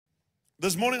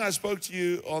This morning I spoke to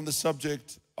you on the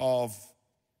subject of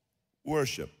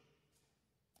worship.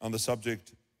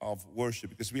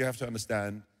 Because we have to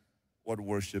understand what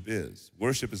worship is.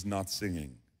 Worship is not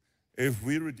singing. If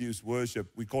we reduce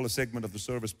worship, we call a segment of the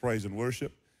service praise and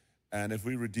worship. And if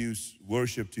we reduce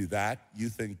worship to that, you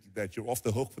think that you're off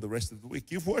the hook for the rest of the week.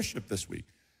 You've worshiped this week.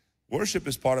 Worship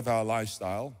is part of our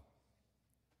lifestyle.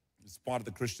 It's part of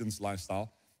the Christian's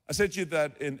lifestyle. I said to you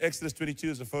that in Exodus 22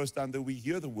 is the first time that we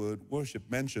hear the word worship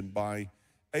mentioned by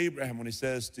Abraham when he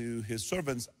says to his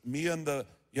servants, me and the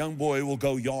young boy will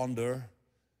go yonder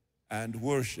and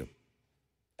worship.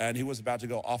 And he was about to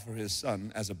go offer his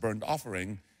son as a burnt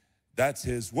offering. That's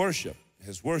his worship.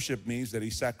 His worship means that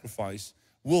he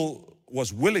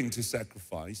was willing to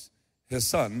sacrifice his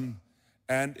son.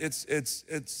 And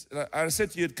I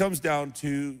said to you, it comes down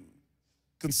to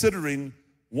considering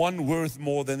one worth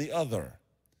more than the other.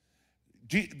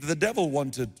 The devil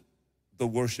wanted the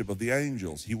worship of the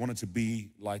angels. He wanted to be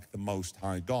like the Most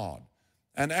High God.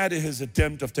 And at his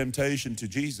attempt of temptation to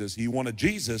Jesus, he wanted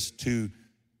Jesus to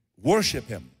worship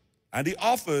him. And he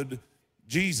offered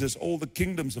Jesus all the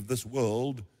kingdoms of this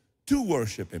world to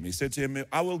worship him. He said to him,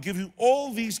 I will give you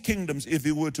all these kingdoms if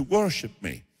you were to worship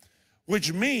me.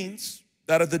 Which means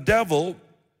that if the devil,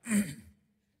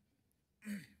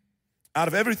 out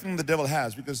of everything the devil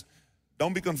has, because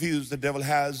don't be confused, the devil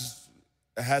has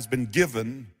been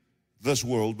given this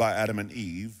world by Adam and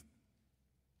Eve.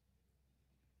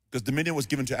 Because dominion was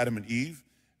given to Adam and Eve.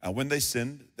 And when they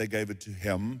sinned, they gave it to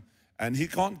him. And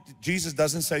Jesus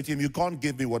doesn't say to him, you can't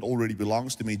give me what already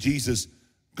belongs to me. Jesus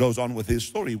goes on with his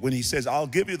story. When he says, I'll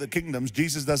give you the kingdoms,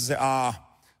 Jesus doesn't say,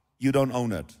 you don't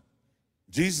own it.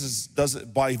 Jesus does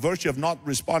it by virtue of not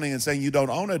responding and saying you don't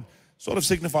own it, sort of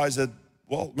signifies that,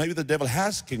 well, maybe the devil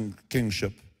has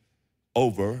kingship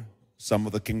over some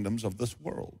of the kingdoms of this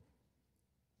world.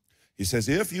 He says,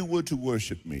 if you were to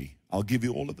worship me, I'll give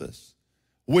you all of this.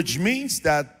 Which means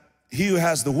that he who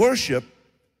has the worship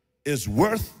is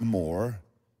worth more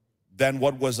than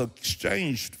what was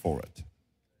exchanged for it.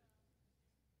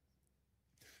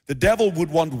 The devil would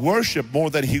want worship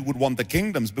more than he would want the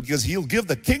kingdoms, because he'll give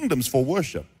the kingdoms for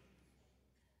worship.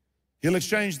 He'll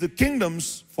exchange the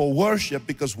kingdoms for worship,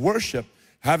 because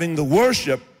having the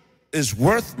worship is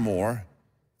worth more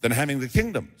than having the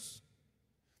kingdoms.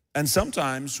 And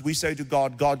sometimes we say to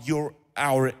God, God, you're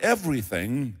our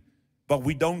everything, but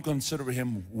we don't consider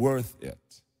him worth it.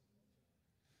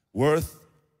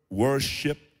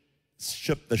 Worship,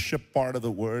 the ship part of the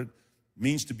word,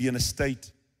 means to be in a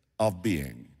state of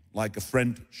being, like a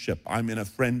friendship. I'm in a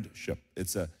friendship.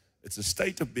 It's a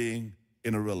state of being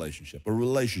in a relationship,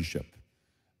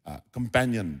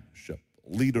 companionship,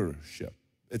 leadership.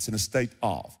 It's in a state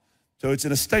of. So it's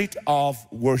in a state of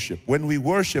worship. When we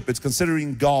worship, it's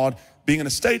considering God, being in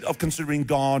a state of considering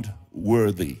God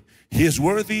worthy. He is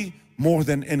worthy more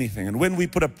than anything. And when we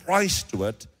put a price to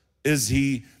it,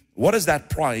 what is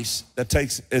that price that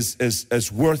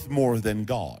is worth more than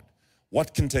God?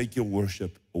 What can take your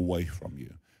worship away from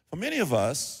you? For many of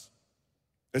us,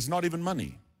 it's not even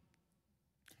money.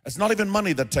 It's not even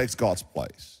money that takes God's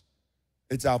place.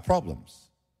 It's our problems.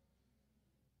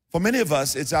 For many of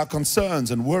us, it's our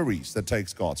concerns and worries that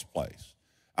takes God's place.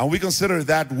 And we consider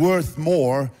that worth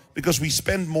more because we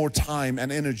spend more time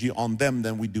and energy on them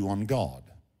than we do on God.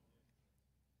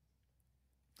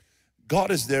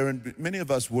 God is there, and many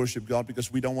of us worship God because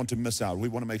we don't want to miss out. We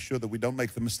want to make sure that we don't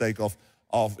make the mistake of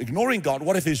ignoring God.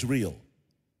 What if he's real?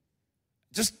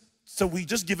 So we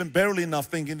just give him barely enough,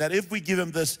 thinking that if we give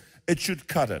him this, it should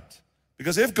cut it.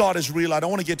 Because if God is real, I don't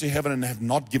want to get to heaven and have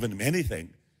not given him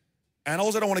anything. And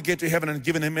also I don't want to get to heaven and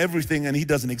given him everything and he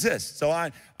doesn't exist. So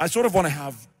I sort of want to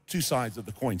have two sides of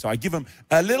the coin. So I give him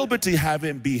a little bit to have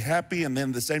him be happy, and then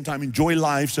at the same time enjoy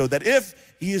life, so that if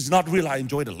he is not real, I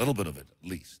enjoyed a little bit of it at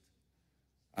least.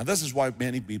 And this is why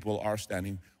many people are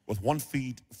standing with one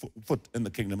foot in the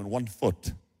kingdom and 1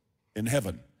 foot in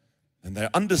heaven. And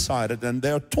they're undecided and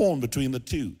they're torn between the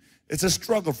two. It's a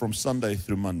struggle from Sunday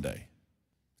through Monday.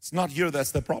 It's not here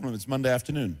that's the problem, it's Monday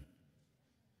afternoon,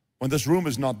 when this room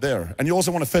is not there. And you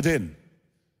also want to fit in.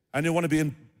 And you want to be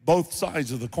in both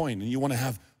sides of the coin. And you want to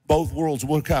have both worlds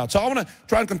work out. So I want to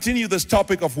try and continue this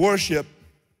topic of worship.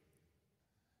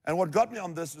 And what got me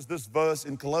on this is this verse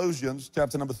in Colossians,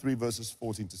 chapter number 3, verses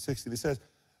 14 to 16. It says,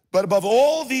 but above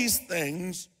all these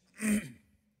things,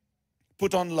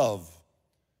 put on love,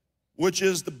 which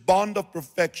is the bond of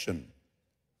perfection.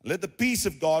 Let the peace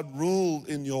of God rule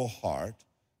in your heart,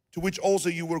 to which also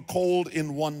you were called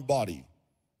in one body.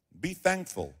 Be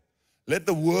thankful. Let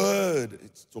the word,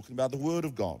 it's talking about the word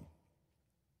of God.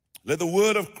 Let the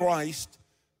word of Christ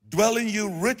dwell in you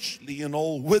richly in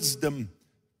all wisdom,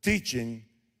 teaching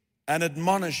and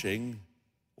admonishing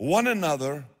one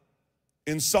another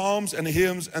in psalms and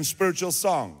hymns and spiritual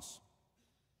songs.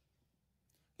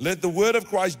 Let the word of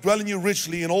Christ dwell in you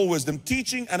richly in all wisdom,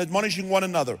 teaching and admonishing one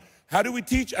another. How do we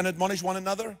teach and admonish one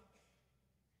another?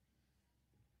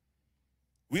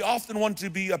 We often want to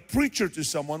be a preacher to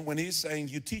someone when he's saying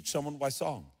you teach someone by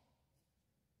song.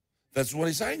 That's what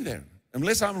he's saying there.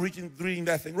 Unless I'm reading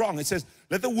that thing wrong. It says,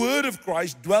 let the word of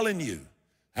Christ dwell in you.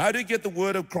 How do you get the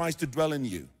word of Christ to dwell in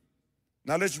you?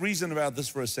 Now let's reason about this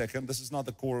for a second. This is not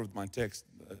the core of my text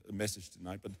message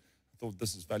tonight, but I thought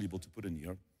this is valuable to put in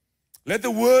here. Let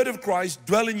the word of Christ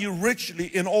dwell in you richly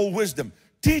in all wisdom,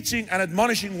 teaching and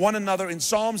admonishing one another in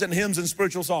psalms and hymns and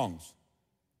spiritual songs.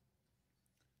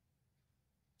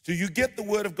 So you get the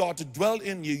word of God to dwell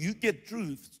in you. You get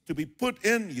truth to be put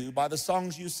in you by the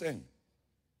songs you sing,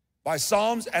 by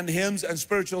psalms and hymns and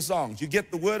spiritual songs. You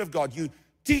get the word of God. You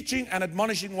teaching and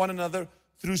admonishing one another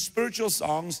through spiritual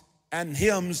songs and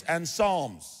hymns and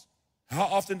psalms. How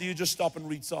often do you just stop and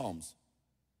read psalms?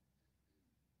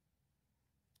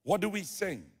 What do we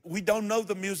sing? We don't know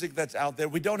the music that's out there.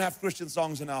 We don't have Christian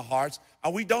songs in our hearts,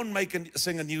 and we don't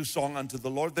sing a new song unto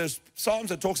the Lord. There's psalms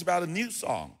that talks about a new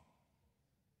song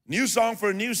for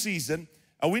a new season,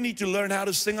 and we need to learn how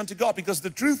to sing unto God, because the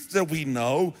truth that we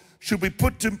know should be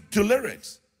put to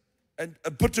lyrics and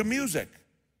put to music,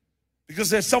 because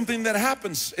there's something that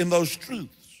happens in those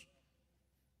truths.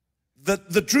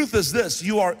 The truth is this: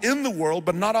 you are in the world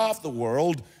but not of the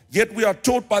world, yet we are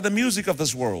taught by the music of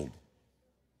this world.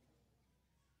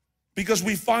 Because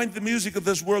we find the music of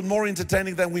this world more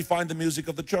entertaining than we find the music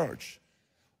of the church.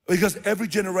 Because every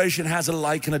generation has a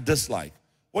like and a dislike.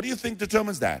 What do you think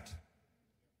determines that?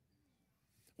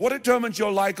 What determines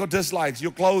your like or dislikes?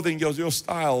 Your clothing, your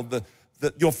style,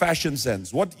 your fashion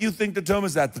sense. What do you think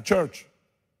determines that? The church.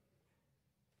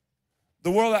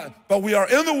 The world. But we are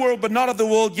in the world but not of the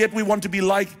world, yet we want to be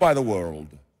liked by the world.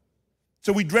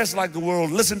 So we dress like the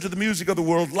world, listen to the music of the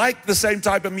world, like the same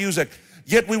type of music,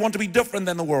 yet we want to be different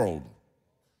than the world.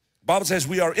 The Bible says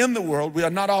we are in the world, we are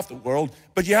not of the world,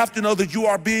 but you have to know that you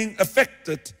are being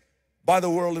affected by the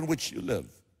world in which you live.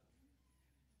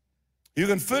 You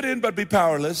can fit in but be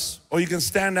powerless, or you can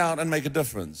stand out and make a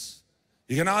difference.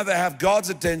 You can either have God's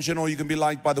attention or you can be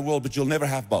liked by the world, but you'll never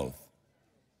have both.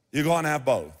 You're going to have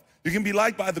both. You can be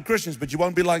liked by the Christians, but you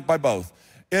won't be liked by both.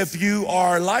 If you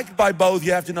are liked by both,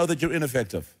 you have to know that you're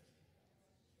ineffective.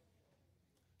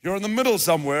 You're in the middle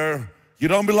somewhere. You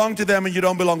don't belong to them and you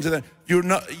don't belong to them.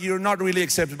 You're not really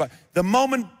accepted by. The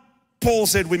moment Paul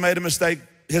said we made a mistake,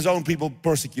 his own people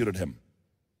persecuted him.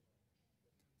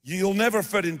 You'll never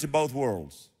fit into both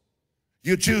worlds.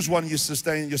 You choose one, you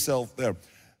sustain yourself there.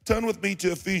 Turn with me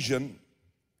to Ephesians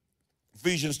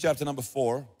chapter number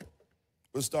 4.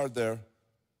 We'll start there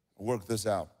and work this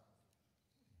out.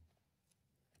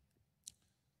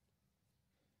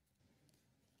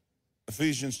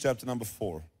 Ephesians chapter number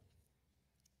 4.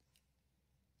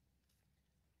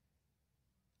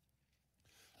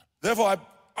 Therefore,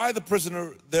 I the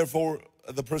prisoner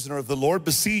of the Lord,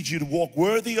 beseech you to walk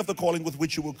worthy of the calling with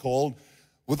which you were called,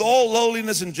 with all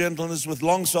lowliness and gentleness, with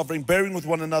long suffering, bearing with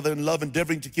one another in love,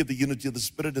 endeavoring to keep the unity of the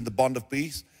Spirit in the bond of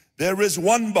peace. There is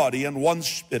one body and one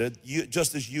Spirit,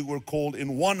 just as you were called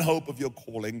in one hope of your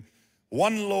calling,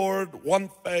 one Lord, one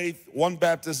faith, one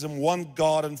baptism, one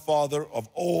God and Father of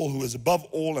all, who is above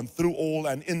all and through all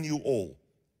and in you all.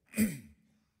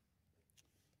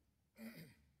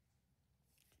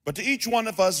 But to each one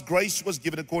of us, grace was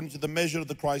given according to the measure of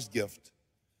the Christ gift.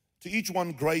 To each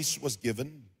one, grace was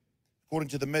given according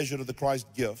to the measure of the Christ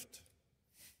gift.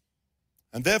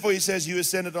 And therefore, he says, you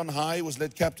ascended on high, was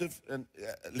led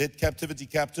captivity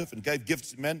captive, and gave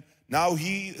gifts to men. Now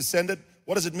he ascended.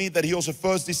 What does it mean that he also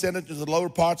first descended to the lower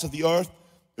parts of the earth?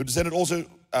 Who descended also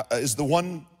is the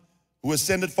one who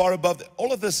ascended far above.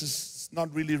 All of this is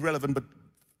not really relevant, but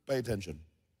pay attention.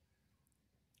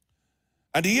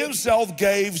 And he himself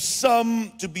gave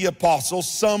some to be apostles,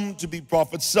 some to be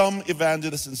prophets, some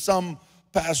evangelists, and some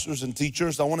pastors and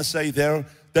teachers. I want to say there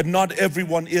that not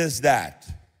everyone is that.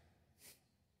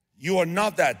 You are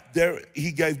not that.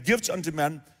 He gave gifts unto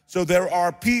men. So there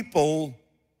are people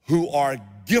who are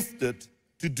gifted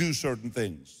to do certain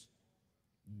things.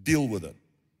 Deal with it.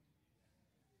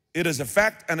 It is a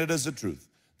fact and it is a truth.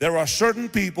 There are certain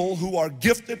people who are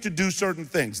gifted to do certain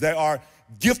things. They are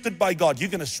gifted by God. You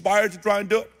can aspire to try and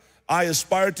do it. I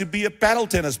aspire to be a paddle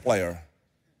tennis player.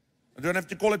 I don't have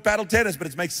to call it paddle tennis, but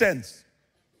it makes sense.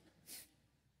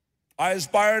 I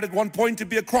aspired at one point to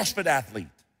be a CrossFit athlete.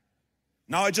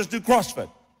 Now I just do CrossFit.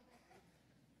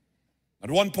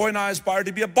 At one point I aspired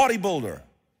to be a bodybuilder.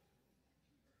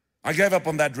 I gave up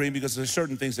on that dream because there's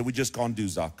certain things that we just can't do,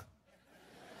 Zach.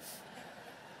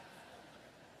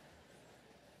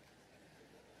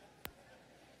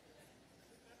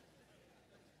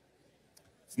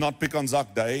 It's not pick on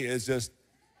Zach day, it's just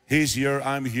he's here,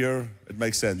 I'm here, it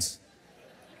makes sense.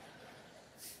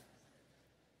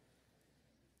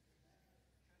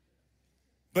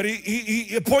 But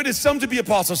he appointed some to be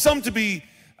apostles, some to be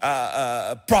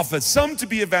prophets, some to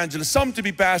be evangelists, some to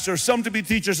be pastors, some to be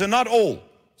teachers, and not all,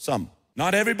 some.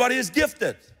 Not everybody is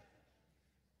gifted.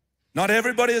 Not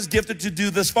everybody is gifted to do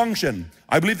this function.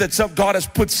 I believe that God has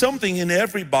put something in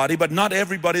everybody, but not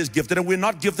everybody is gifted, and we're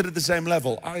not gifted at the same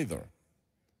level either.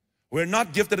 We're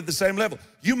not gifted at the same level.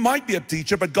 You might be a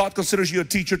teacher, but God considers you a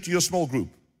teacher to your small group.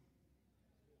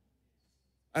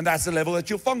 And that's the level that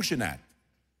you'll function at.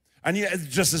 And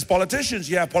just as politicians,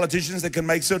 you have politicians that can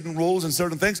make certain rules and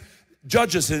certain things.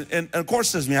 Judges, and of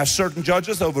course, you have certain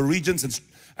judges over regions,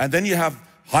 and then you have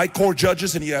high court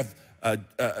judges, and you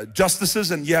have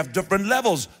justices, and you have different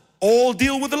levels. All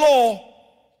deal with the law,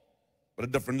 but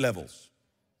at different levels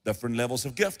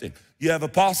of gifting. You have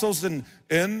apostles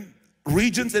in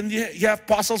regions, and you have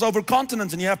apostles over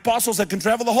continents, and you have apostles that can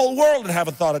travel the whole world and have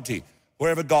authority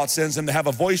wherever God sends them to have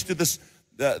a voice to this,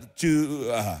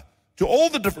 to all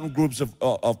the different groups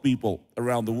of people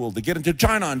around the world. They get into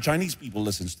China, and Chinese people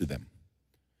listens to them.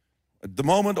 At the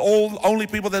moment, only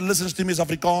people that listens to me is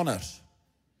Afrikaners.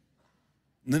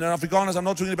 And then Afrikaners, I'm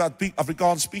not talking about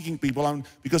Afrikaans-speaking people,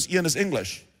 because Ian is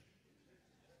English.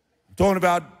 I'm talking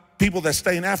about people that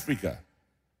stay in Africa.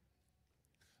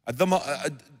 I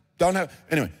don't have,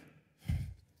 anyway,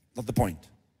 not the point.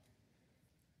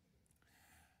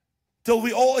 Till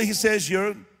we all, he says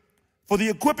here, for the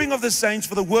equipping of the saints,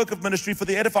 for the work of ministry, for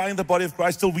the edifying of the body of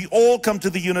Christ, till we all come to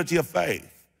the unity of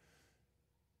faith.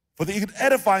 For the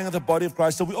edifying of the body of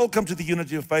Christ, till we all come to the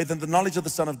unity of faith and the knowledge of the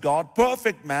Son of God,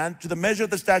 perfect man, to the measure of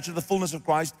the stature of the fullness of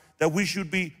Christ, that we should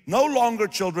be no longer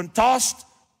children, tossed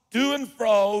to and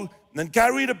fro, and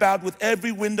carried about with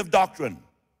every wind of doctrine.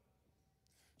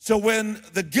 So when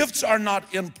the gifts are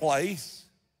not in place,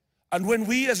 and when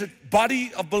we as a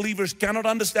body of believers cannot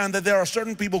understand that there are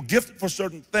certain people gifted for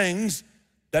certain things,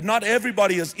 that not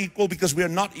everybody is equal because we are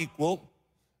not equal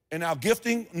in our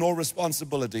gifting nor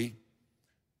responsibility,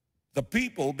 the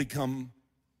people become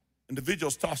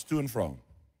individuals tossed to and fro.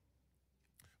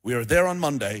 We are there on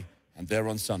Monday and there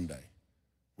on Sunday.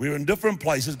 We are in different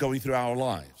places going through our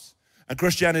lives. And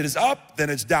Christianity is up, then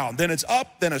it's down, then it's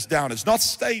up, then it's down. It's not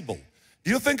stable.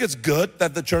 Do you think it's good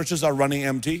that the churches are running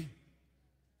empty?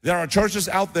 There are churches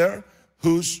out there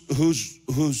who's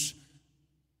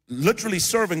literally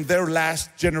serving their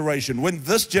last generation. When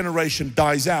this generation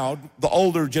dies out, the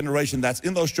older generation that's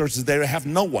in those churches, they have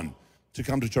no one to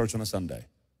come to church on a Sunday.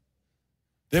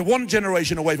 They're one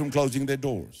generation away from closing their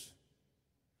doors.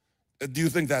 Do you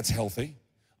think that's healthy?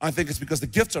 I think it's because the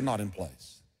gifts are not in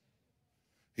place.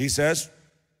 He says,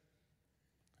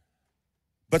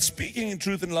 but speaking in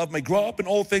truth and love may grow up in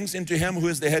all things into him who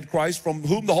is the head, Christ, from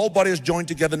whom the whole body is joined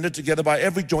together, knit together by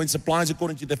every joint, supplies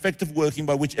according to the effective working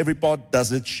by which every part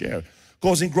does its share,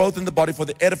 causing growth in the body for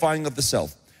the edifying of the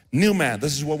self. New man,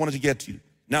 this is what I wanted to get to.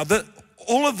 Now,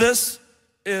 all of this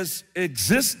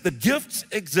exists, the gifts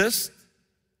exist,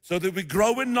 so that we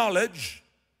grow in knowledge,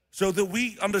 so that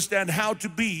we understand how to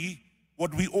be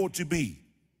what we ought to be.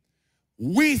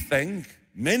 We think,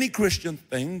 many Christians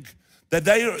think, that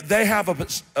they have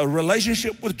a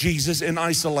relationship with Jesus in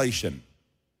isolation.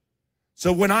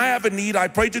 So when I have a need, I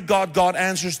pray to God, God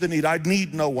answers the need. I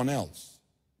need no one else.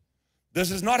 This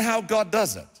is not how God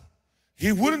does it.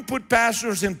 He wouldn't put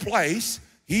pastors in place.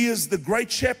 He is the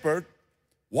great shepherd.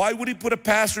 Why would he put a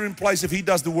pastor in place if he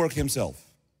does the work himself?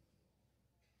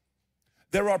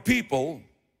 There are people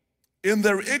in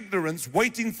their ignorance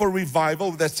waiting for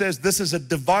revival that says this is a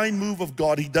divine move of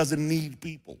God. He doesn't need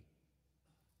people.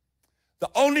 The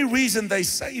only reason they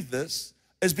say this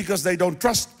is because they don't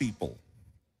trust people.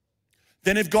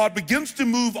 Then if God begins to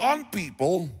move on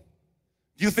people,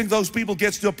 do you think those people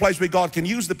gets to a place where God can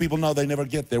use the people? No, they never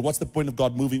get there. What's the point of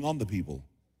God moving on the people?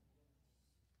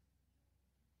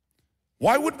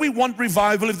 Why would we want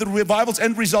revival if the revival's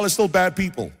end result is still bad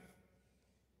people?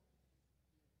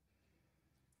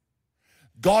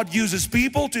 God uses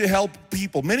people to help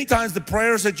people. Many times the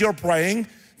prayers that you're praying,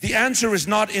 the answer is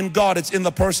not in God, it's in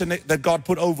the person that God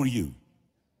put over you.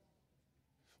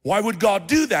 Why would God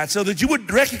do that? So that you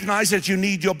would recognize that you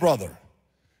need your brother.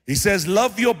 He says,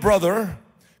 love your brother.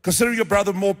 Consider your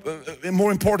brother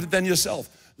more important than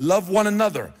yourself. Love one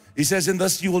another. He says, in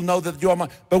this you will know that you are mine.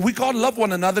 But we can't love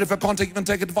one another if I can't even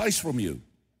take advice from you.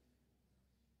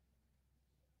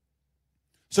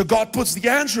 So God puts the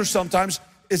answer sometimes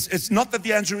it's not that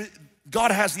the answer,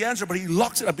 God has the answer, but he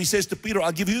locks it up. He says to Peter,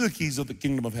 I'll give you the keys of the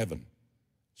kingdom of heaven.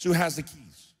 So who has the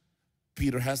keys?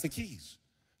 Peter has the keys.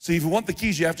 So if you want the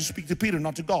keys, you have to speak to Peter,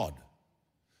 not to God.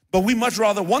 But we much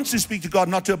rather want to speak to God,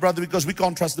 not to a brother, because we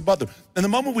can't trust the brother. And the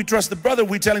moment we trust the brother,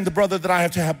 we're telling the brother that I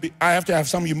have to have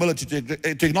some humility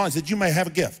to acknowledge that you may have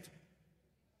a gift.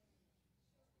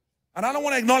 And I don't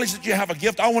want to acknowledge that you have a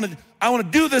gift. I want to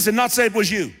do this and not say it was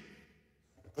you.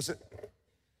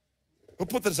 Who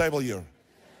put the table here?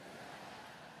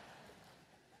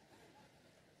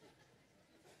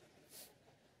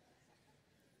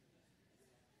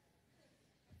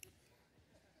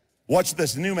 Watch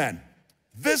this, the new man.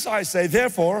 This I say,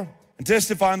 therefore, and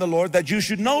testify in the Lord, that you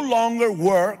should no longer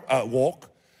walk.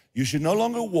 You should no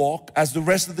longer walk as the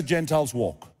rest of the Gentiles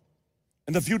walk,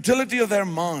 in the futility of their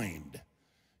mind.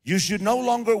 You should no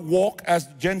longer walk as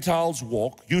the Gentiles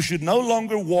walk. You should no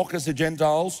longer walk as the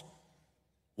Gentiles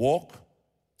walk,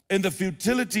 in the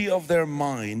futility of their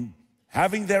mind,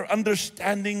 having their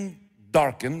understanding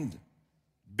darkened,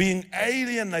 being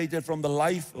alienated from the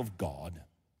life of God.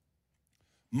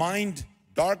 Mind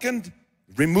darkened,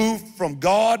 removed from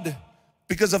God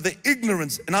because of the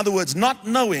ignorance. In other words, not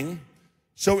knowing.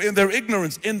 So in their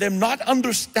ignorance, in them not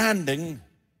understanding,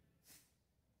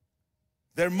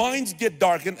 their minds get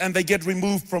darkened and they get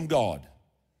removed from God.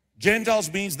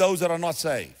 Gentiles means those that are not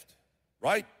saved,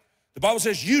 right? The Bible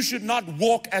says you should not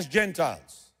walk as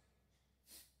Gentiles.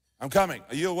 I'm coming.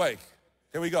 Are you awake?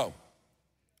 Here we go.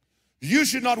 You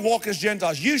should not walk as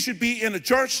Gentiles. You should be in a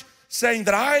church saying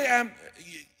that I am.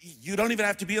 You don't even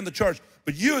have to be in the church,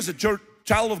 but you as a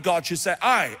child of God should say,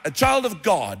 I, a child of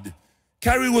God,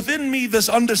 carry within me this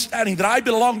understanding that I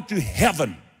belong to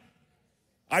heaven.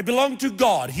 I belong to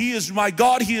God. He is my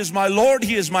God. He is my Lord.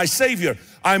 He is my Savior.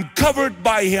 I'm covered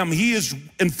by Him. He is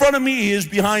in front of me. He is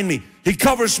behind me. He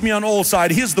covers me on all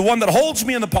sides. He is the one that holds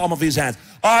me in the palm of His hands.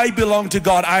 I belong to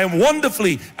God. I am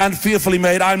wonderfully and fearfully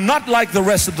made. I'm not like the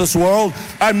rest of this world.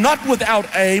 I'm not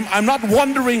without aim. I'm not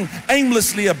wandering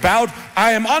aimlessly about.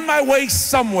 I am on my way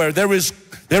somewhere. There is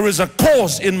a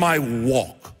cause in my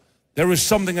walk. There is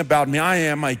something about me. I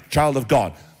am a child of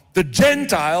God. The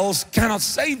Gentiles cannot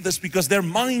say this because their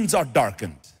minds are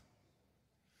darkened.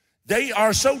 They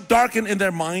are so darkened in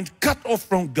their mind, cut off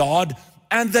from God,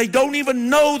 and they don't even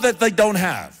know that they don't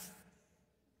have.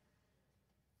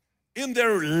 In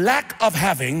their lack of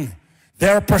having,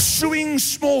 they're pursuing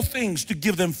small things to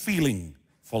give them feeling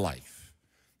for life.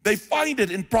 They find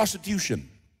it in prostitution.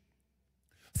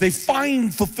 They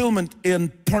find fulfillment in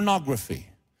pornography.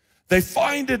 They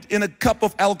find it in a cup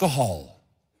of alcohol.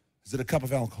 Is it a cup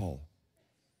of alcohol?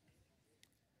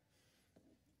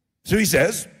 So he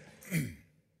says,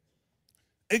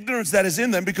 ignorance that is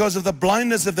in them because of the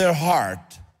blindness of their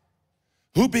heart,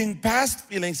 who being past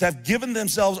feelings have given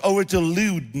themselves over to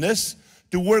lewdness,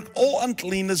 to work all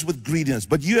uncleanness with greediness.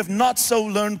 But you have not so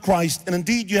learned Christ, and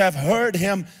indeed you have heard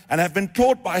Him and have been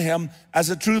taught by Him, as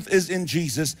the truth is in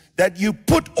Jesus, that you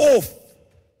put off,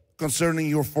 concerning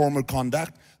your former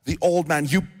conduct, the old man.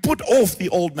 You put off the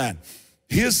old man.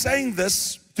 He is saying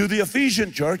this to the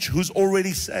Ephesian church who's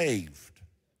already saved.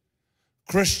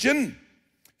 Christian,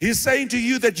 He's saying to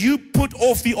you that you put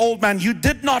off the old man. You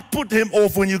did not put him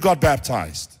off when you got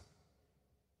baptized.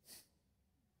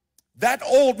 That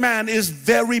old man is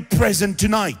very present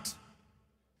tonight.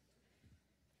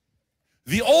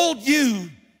 The old you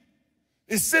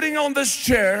is sitting on this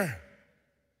chair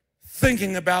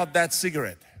thinking about that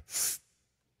cigarette.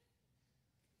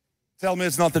 Tell me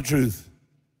it's not the truth.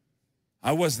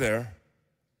 I was there.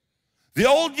 The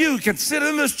old you can sit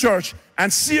in this church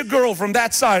and see a girl from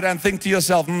that side and think to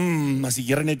yourself, as die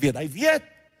Here net weet, hy weet.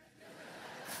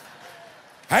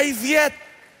 Hy weet.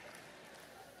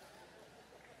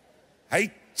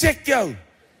 Hy check jou.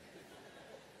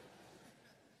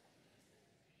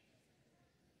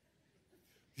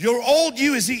 Your old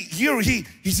you is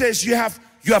he says you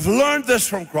have learned this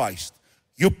from Christ.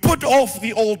 You put off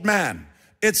the old man.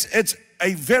 It's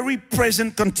a very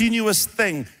present, continuous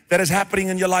thing that is happening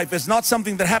in your life. It's not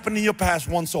something that happened in your past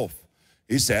once off.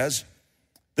 He says,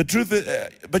 the truth is,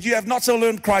 but you have not so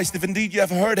learned Christ, if indeed you have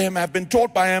heard Him, have been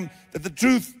taught by Him, that the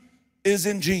truth is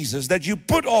in Jesus, that you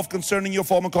put off concerning your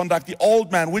former conduct the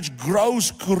old man, which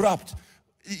grows corrupt.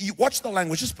 You watch the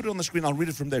language, just put it on the screen, I'll read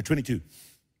it from there, 22.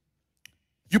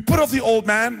 You put off the old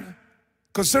man,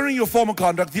 concerning your former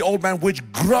conduct, the old man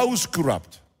which grows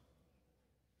corrupt.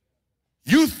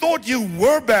 You thought you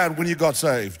were bad when you got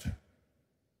saved.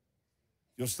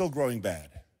 You're still growing bad.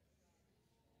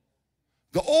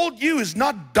 The old you is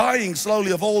not dying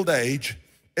slowly of old age.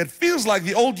 It feels like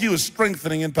the old you is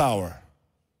strengthening in power.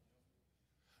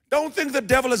 Don't think the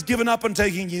devil has given up on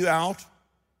taking you out.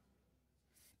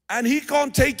 And he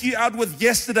can't take you out with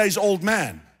yesterday's old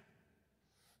man.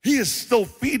 He is still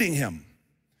feeding him.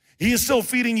 He is still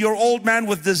feeding your old man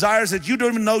with desires that you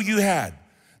don't even know you had.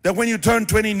 That when you turn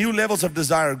 20, new levels of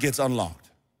desire gets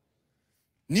unlocked.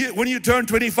 When you turn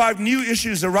 25, new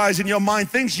issues arise in your mind.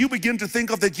 Things you begin to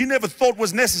think of that you never thought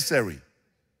was necessary.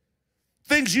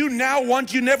 Things you now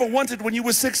want you never wanted when you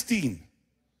were 16.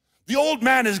 The old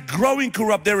man is growing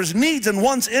corrupt. There is needs and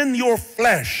wants in your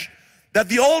flesh that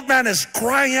the old man is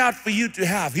crying out for you to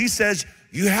have. He says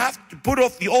you have to put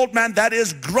off the old man that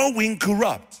is growing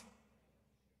corrupt.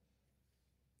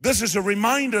 This is a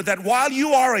reminder that while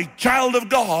you are a child of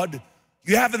God,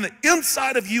 you have in the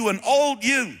inside of you an old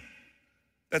you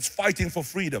that's fighting for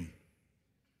freedom.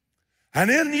 And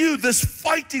in you, this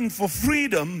fighting for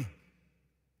freedom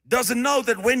doesn't know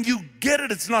that when you get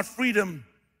it, it's not freedom,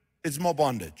 it's more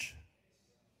bondage.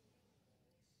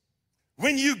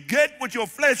 When you get what your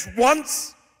flesh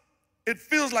wants, it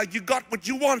feels like you got what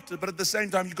you wanted, but at the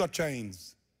same time, you got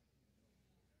chains.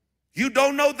 You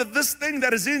don't know that this thing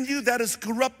that is in you that is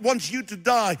corrupt wants you to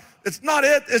die. It's not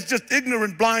it, it's just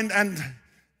ignorant, blind, and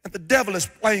the devil is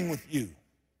playing with you.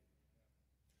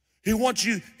 He wants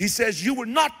you, he says, you were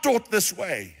not taught this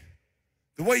way.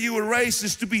 The way you were raised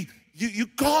is to be, you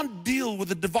can't deal with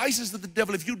the devices of the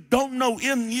devil if you don't know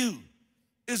in you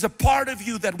is a part of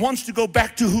you that wants to go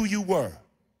back to who you were.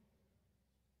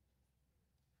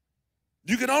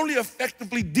 You can only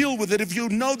effectively deal with it if you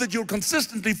know that you're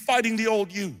consistently fighting the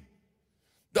old you.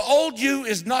 The old you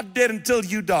is not dead until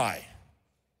you die.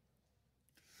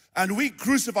 And we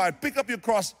crucified, pick up your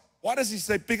cross. Why does he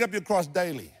say pick up your cross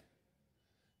daily?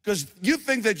 Because you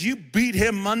think that you beat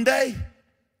him Monday,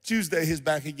 Tuesday he's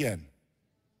back again.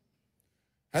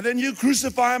 And then you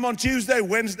crucify him on Tuesday,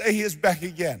 Wednesday he is back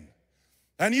again.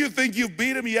 And you think you've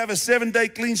beat him, you have a 7-day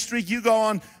clean streak, you go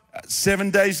on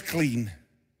 7 days clean.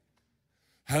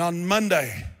 And on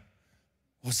Monday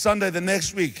or Sunday the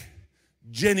next week,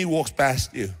 Jenny walks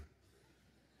past you.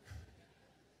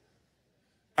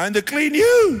 And the clean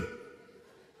you.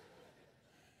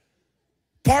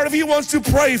 Part of you wants to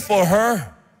pray for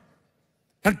her.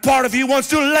 And part of you wants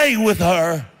to lay with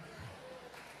her.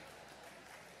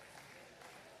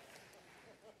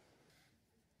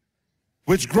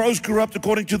 Which grows corrupt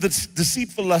according to the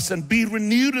deceitful lust, and be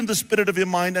renewed in the spirit of your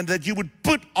mind, and that you would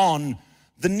put on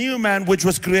the new man which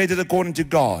was created according to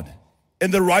God, in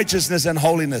the righteousness and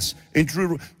holiness. In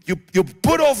true, you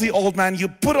put off the old man, you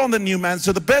put on the new man.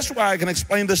 So the best way I can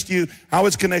explain this to you, how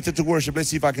it's connected to worship, let's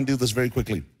see if I can do this very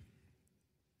quickly.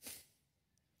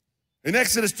 In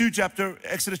Exodus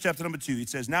chapter number 2, it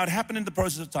says, now it happened in the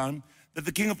process of time that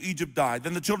the king of Egypt died.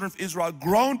 Then the children of Israel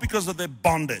groaned because of their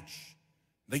bondage.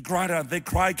 They cried out, their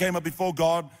cry came up before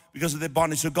God because of their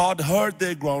bondage. So God heard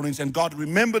their groanings, and God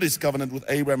remembered his covenant with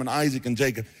Abraham and Isaac and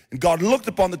Jacob. And God looked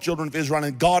upon the children of Israel,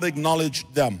 and God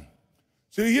acknowledged them.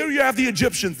 So here you have the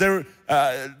Egyptians.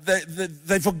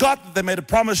 They forgot that they made a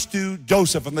promise to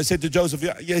Joseph. And they said to Joseph,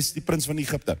 yes, the prince van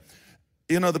Egypte.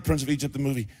 You know the Prince of Egypt, the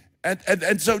movie.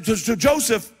 And so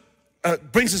Joseph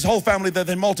brings his whole family there.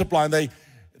 They multiply, and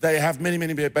they have many,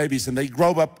 many babies, and they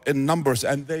grow up in numbers,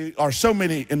 and they are so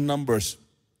many in numbers.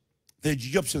 The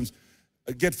Egyptians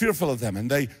get fearful of them, and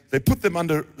they put them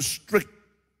under strict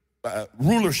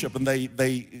rulership, and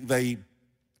they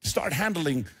start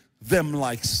handling them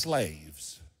like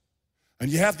slaves. And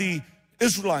you have the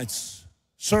Israelites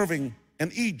serving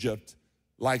in Egypt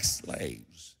like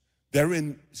slaves. They're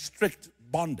in strict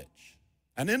bondage.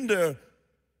 And in their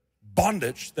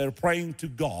bondage, they're praying to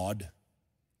God,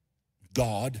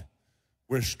 God,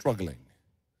 we're struggling.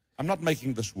 I'm not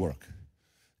making this work.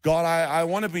 God, I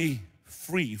want to be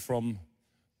free from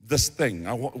this thing.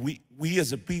 We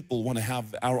as a people want to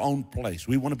have our own place.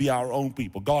 We want to be our own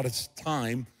people. God, it's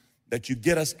time that you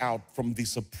get us out from the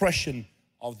suppression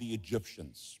of the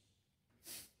Egyptians.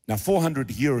 Now,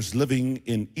 400 years living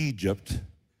in Egypt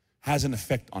has an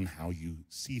effect on how you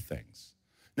see things.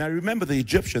 Now, remember, the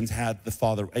Egyptians had the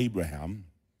father Abraham,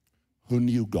 who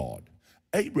knew God.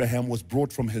 Abraham was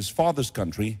brought from his father's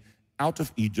country out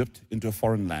of Egypt into a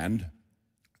foreign land,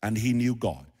 and he knew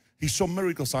God. He saw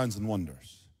miracle signs and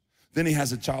wonders. Then he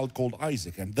has a child called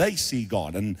Isaac, and they see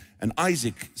God, and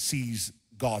Isaac sees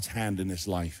God's hand in his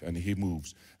life, and he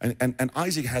moves. And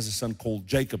Isaac has a son called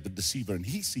Jacob, the deceiver, and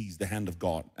he sees the hand of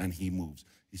God, and he moves.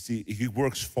 You see, he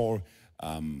works for,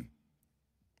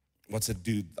 what's that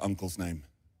dude, uncle's name?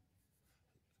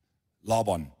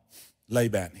 Laban.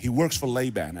 He works for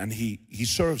Laban, and he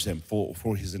serves him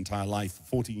for his entire life,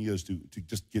 14 years to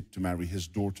just get to marry his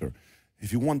daughter.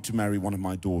 If you want to marry one of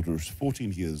my daughters,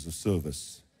 14 years of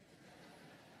service.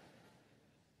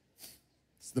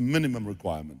 It's the minimum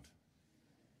requirement.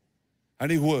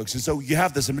 And he works. And so you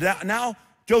have this. And now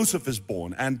Joseph is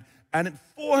born. And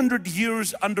 400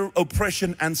 years under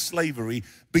oppression and slavery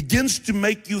begins to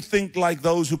make you think like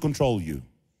those who control you.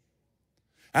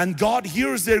 And God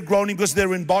hears their groaning because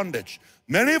they're in bondage.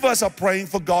 Many of us are praying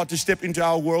for God to step into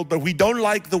our world, but we don't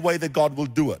like the way that God will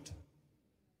do it.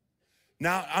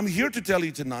 Now, I'm here to tell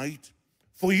you tonight,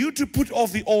 for you to put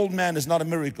off the old man is not a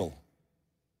miracle.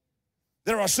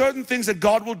 There are certain things that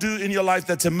God will do in your life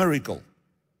that's a miracle.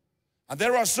 And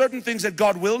there are certain things that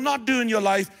God will not do in your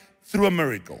life through a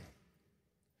miracle.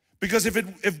 Because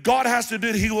if God has to do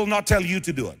it, He will not tell you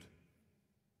to do it.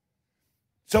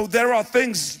 So there are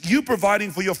things you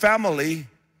providing for your family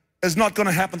is not going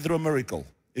to happen through a miracle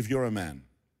if you're a man.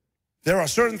 There are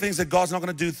certain things that God's not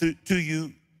going to do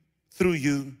through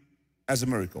you as a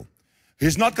miracle.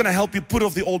 He's not going to help you put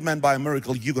off the old man by a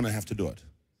miracle. You're going to have to do it.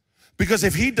 Because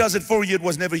if He does it for you, it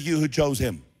was never you who chose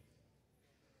Him.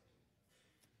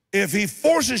 If He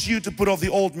forces you to put off the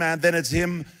old man, then it's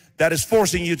Him that is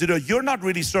forcing you to do it. You're not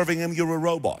really serving Him, you're a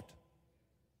robot.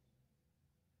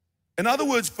 In other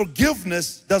words,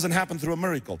 forgiveness doesn't happen through a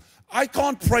miracle. I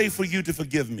can't pray for you to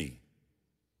forgive me.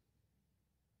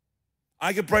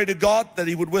 I can pray to God that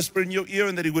He would whisper in your ear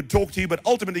and that He would talk to you, but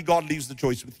ultimately God leaves the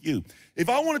choice with you. If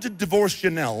I wanted to divorce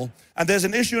Chanel, and there's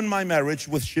an issue in my marriage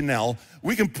with Chanel,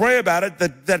 we can pray about it,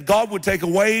 that God would take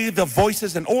away the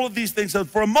voices and all of these things, so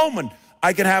for a moment,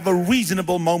 I can have a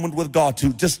reasonable moment with God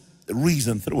to just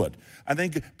reason through it.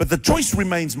 But the choice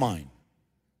remains mine.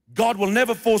 God will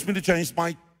never force me to change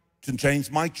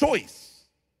my choice.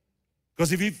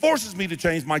 Because if He forces me to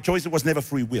change my choice, it was never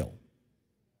free will.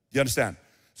 You understand?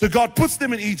 So God puts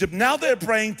them in Egypt. Now they're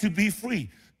praying to be free.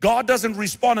 God doesn't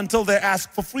respond until they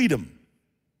ask for freedom.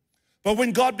 But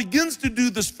when God begins to do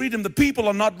this freedom, the people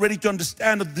are not ready to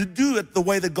understand or to do it the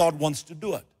way that God wants to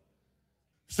do it.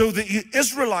 So the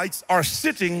Israelites are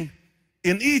sitting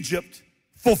in Egypt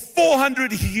for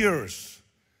 400 years.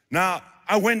 Now,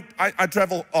 I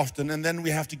travel often, and then we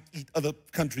have to eat other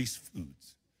countries'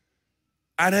 foods.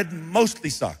 And it mostly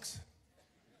sucks.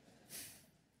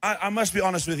 I must be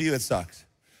honest with you, it sucks.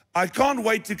 I can't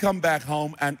wait to come back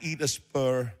home and eat a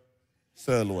spur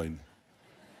sirloin.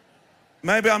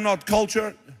 Maybe I'm not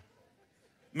cultured.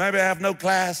 Maybe I have no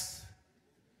class.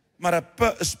 But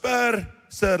a spur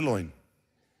sirloin.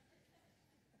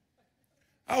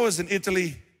 I was in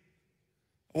Italy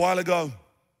a while ago,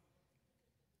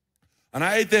 and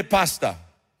I ate their pasta,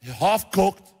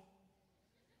 half-cooked,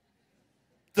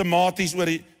 tomatoes with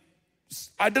it.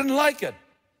 I didn't like it.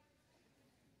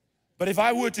 But if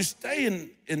I were to stay in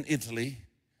Italy,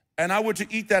 and I were to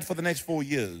eat that for the next 4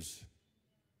 years,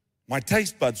 my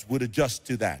taste buds would adjust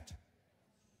to that.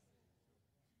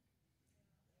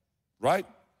 Right?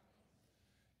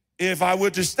 If I were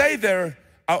to stay there,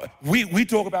 we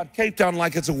talk about Cape Town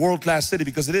like it's a world-class city,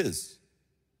 because it is.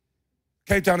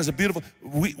 Cape Town is a beautiful,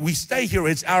 we stay here,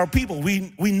 it's our people.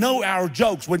 We know our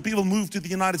jokes. When people move to the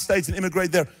United States and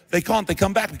immigrate there, they come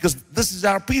back because this is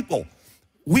our people.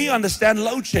 We understand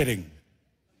load shedding.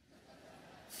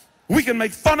 We can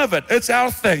make fun of it. It's our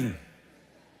thing.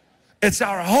 It's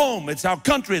our home. It's our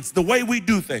country. It's the way we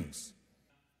do things.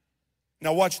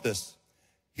 Now watch this.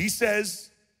 He says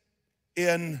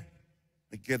let me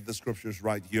get the scriptures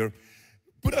right here.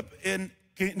 Put up in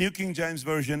New King James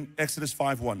Version, Exodus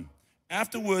 5:1.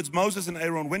 Afterwards, Moses and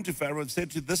Aaron went to Pharaoh and said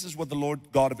to him, "This is what the Lord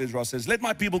God of Israel says. Let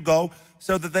my people go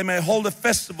so that they may hold a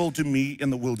festival to me in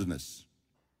the wilderness."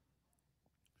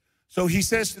 So he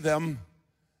says to them,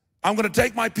 I'm going to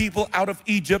take my people out of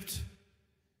Egypt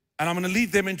and I'm going to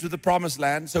lead them into the promised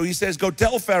land. So he says, go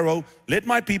tell Pharaoh, let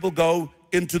my people go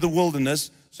into the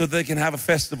wilderness so they can have a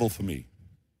festival for me.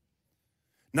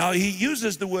 Now he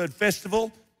uses the word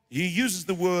festival. He uses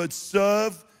the word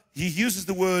serve. He uses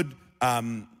the word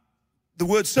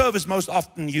serve is most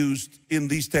often used in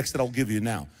these texts that I'll give you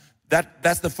now.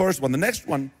 That's the first one. The next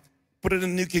one, put it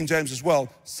in New King James as well,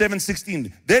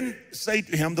 7:16. Then say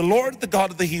to him, the Lord, the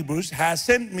God of the Hebrews, has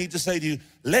sent me to say to you,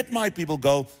 let my people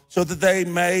go so that they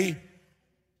may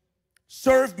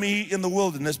serve me in the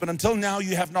wilderness. But until now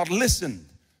you have not listened.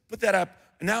 Put that up.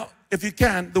 Now, if you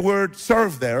can, the word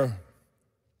serve there,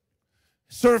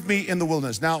 serve me in the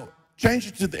wilderness. Now, change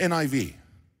it to the NIV.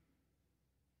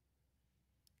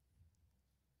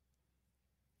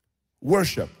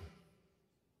 Worship.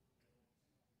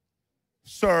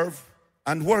 Serve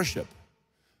and worship.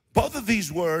 Both of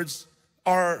these words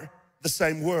are the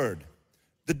same word.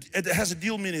 It has a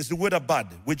dual meaning. It's the word abad,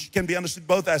 which can be understood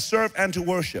both as serve and to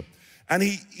worship. And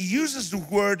he uses the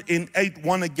word in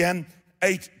 8:1 again,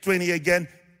 8:20 again,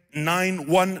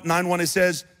 9:1 it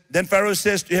says, then Pharaoh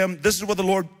says to him, this is what the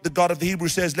Lord, the God of the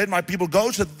Hebrews says, let my people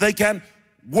go so that they can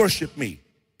worship me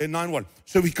in 9:1.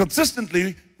 So he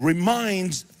consistently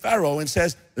reminds Pharaoh and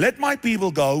says, let my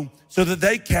people go so that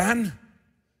they can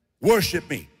worship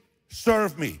me,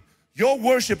 serve me. Your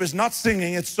worship is not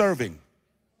singing, it's serving.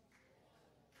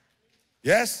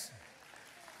 Yes?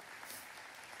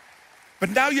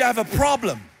 But now you have a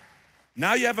problem.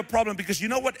 Now you have a problem because you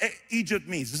know what Egypt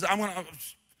means.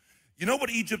 You know what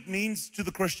Egypt means to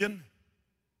the Christian?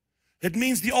 It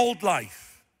means the old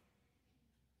life.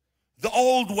 The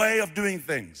old way of doing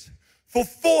things. For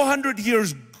 400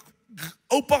 years,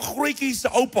 Opa Grootjies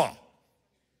Opa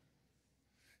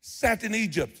sat in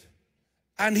Egypt.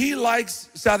 And he likes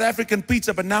South African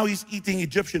pizza, but now he's eating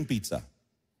Egyptian pizza.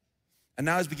 And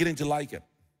now he's beginning to like it.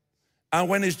 And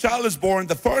when his child is born,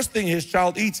 the first thing his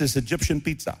child eats is Egyptian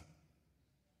pizza.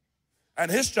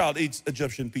 And his child eats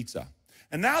Egyptian pizza.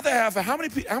 And now they have, how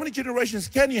many generations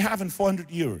can you have in 400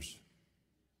 years?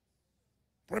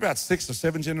 Probably about 6 or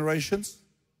 7 generations.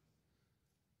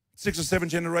 6 or 7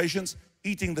 generations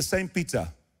eating the same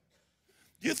pizza.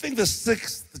 Do you think the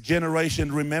 6th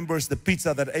generation remembers the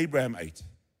pizza that Abraham ate?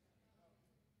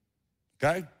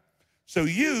 Okay? So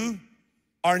you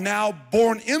are now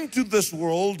born into this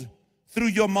world through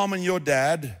your mom and your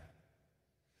dad.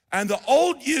 And the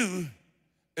old you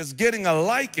is getting a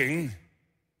liking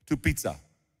to pizza.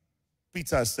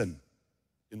 Pizza is sin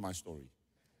in my story.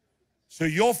 So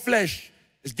your flesh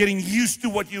is getting used to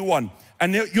what you want.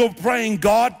 And you're praying,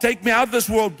 God, take me out of this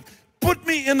world. Put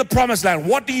me in the promised land.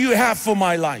 What do you have for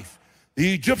my life?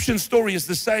 The Egyptian story is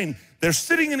the same. They're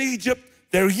sitting in Egypt.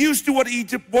 They're used to what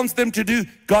Egypt wants them to do.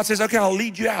 God says, okay, I'll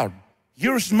lead you out.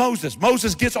 Here's Moses.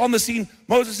 Moses gets on the scene.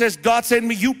 Moses says, God send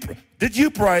me. Did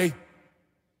you pray?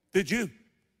 Did you?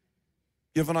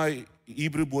 Een van die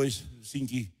Hebrew boys,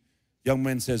 seentjie, young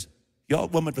man says, ja,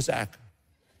 woman was ek.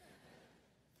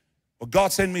 Well,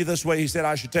 God sent me this way. He said,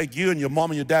 I should take you and your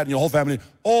mom and your dad and your whole family.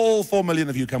 All 4 million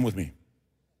of you come with me.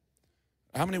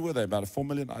 How many were there? About 4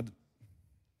 million?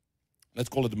 Let's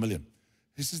call it 1 million.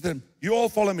 He says to them, you all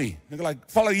follow me. They're like,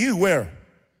 follow you where?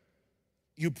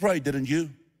 You prayed, didn't you?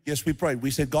 Yes, we prayed.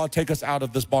 We said, God, take us out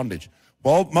of this bondage.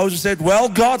 Well, Moses said, well,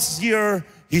 God's here.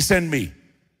 He sent me.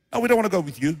 No, we don't want to go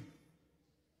with you.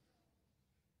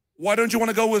 Why don't you want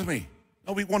to go with me?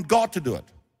 No, we want God to do it.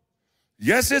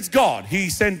 Yes, it's God. He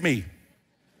sent me.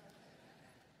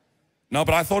 No,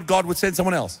 but I thought God would send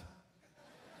someone else.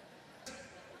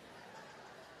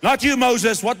 Not you,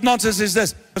 Moses. What nonsense is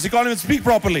this? Because he can't even speak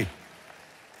properly.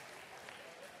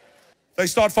 They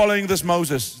start following this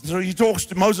Moses. So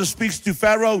Moses speaks to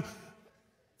Pharaoh.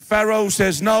 Pharaoh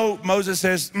says no. Moses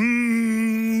says,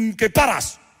 que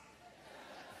paras.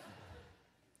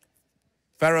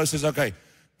 Pharaoh says, okay,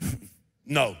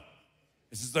 no.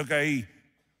 He says, okay,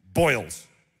 boils.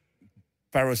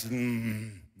 Pharaoh says,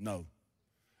 no.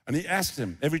 And he asks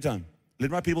him every time,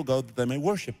 let my people go that they may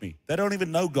worship me. They don't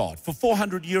even know God. For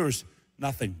 400 years,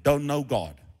 nothing. Don't know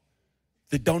God.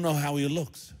 They don't know how he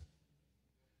looks.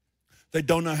 They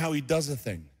don't know how he does a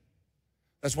thing.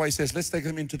 That's why he says, let's take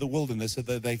them into the wilderness so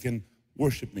that they can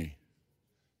worship me,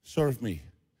 serve me,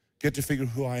 get to figure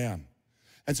who I am.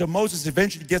 And so Moses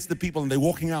eventually gets the people and they're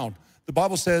walking out. The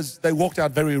Bible says they walked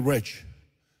out very rich.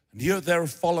 And here they're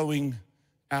following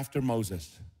after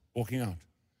Moses, walking out.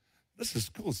 This is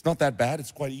cool. It's not that bad.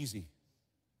 It's quite easy.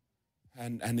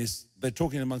 And they're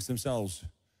talking amongst themselves.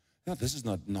 No, this is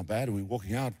not bad. We're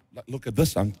walking out. Look at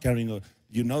this. I'm carrying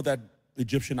you know that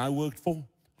Egyptian I worked for?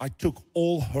 I took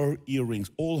all her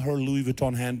earrings, all her Louis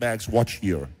Vuitton handbags, watch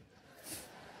here.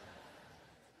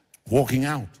 Walking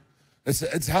out.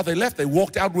 It's how they left. They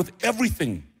walked out with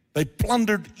everything. They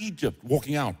plundered Egypt,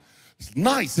 walking out. It's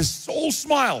nice. It's all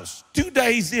smiles. 2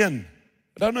 days in.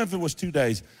 I don't know if it was 2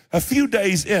 days. A few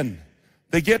days in,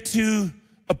 they get to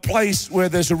a place where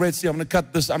there's a Red Sea. I'm going to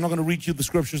cut this. I'm not going to read you the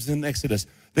scriptures in Exodus.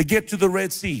 They get to the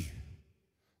Red Sea.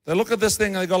 They look at this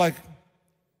thing and they go like,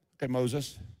 okay,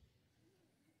 Moses,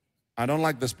 I don't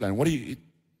like this plan. What do you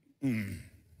eat?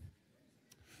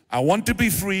 I want to be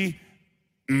free.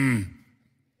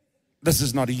 This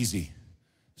is not easy.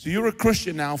 So you're a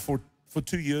Christian now for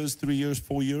 2 years, 3 years,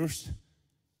 4 years.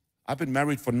 I've been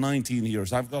married for 19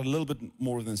 years. I've got a little bit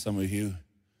more than some of you.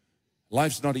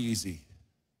 Life's not easy.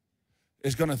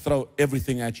 It's going to throw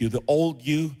everything at you. The old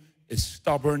you is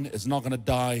stubborn. It's not going to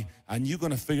die. And you're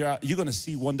going to figure out, you're going to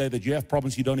see one day that you have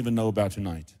problems you don't even know about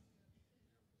tonight.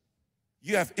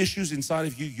 You have issues inside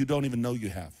of you you don't even know you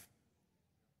have.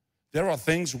 There are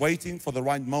things waiting for the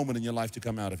right moment in your life to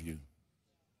come out of you.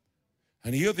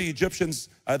 And here the Egyptians,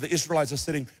 the Israelites are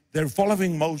sitting, they're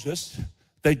following Moses.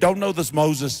 They don't know this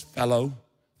Moses fellow.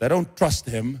 They don't trust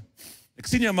him. Ek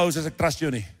sien jou Moses, ek trust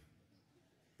jou nie.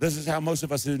 This is how most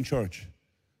of us are in church.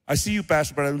 I see you,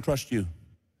 Pastor, but I don't trust you.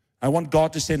 I want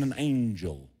God to send an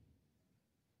angel.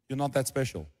 You're not that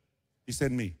special. He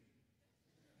sent me.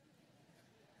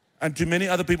 And to many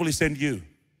other people, He sent you.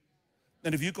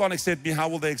 And if you can't accept me, how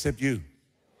will they accept you?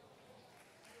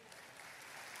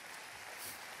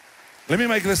 Let me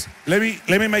make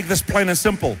this plain and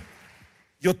simple.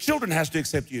 Your children has to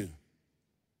accept you.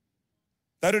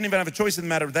 They don't even have a choice in the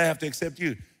matter. They have to accept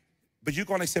you. But you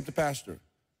can't accept a pastor.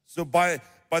 So by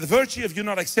the virtue of you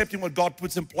not accepting what God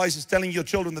puts in place, is telling your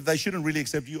children that they shouldn't really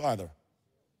accept you either.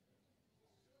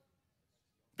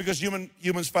 Because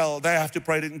humans fail. They have to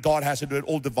pray it, and God has to do it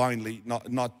all divinely,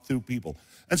 not through people.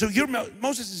 And so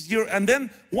Moses is here, and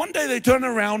then one day they turn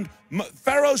around.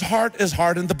 Pharaoh's heart is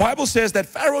hardened. The Bible says that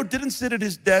Pharaoh didn't sit at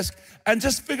his desk and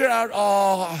just figure out,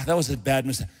 oh, that was a bad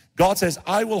mistake. God says,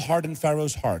 I will harden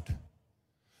Pharaoh's heart.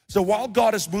 So while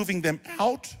God is moving them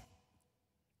out,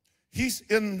 He's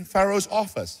in Pharaoh's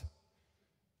office.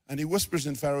 And He whispers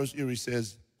in Pharaoh's ear, He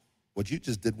says, what you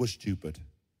just did was stupid.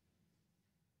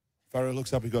 Pharaoh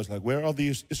looks up, he goes like, where are the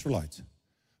Israelites?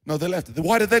 No, they left.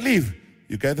 Why did they leave?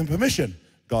 You gave them permission.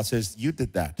 God says, you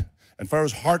did that. And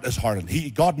Pharaoh's heart is hardened.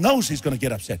 God knows he's going to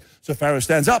get upset. So Pharaoh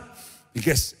stands up. He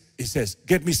says,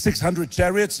 get me 600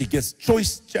 chariots. He gets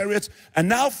choice chariots. And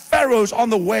now Pharaoh's on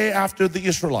the way after the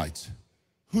Israelites.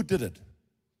 Who did it?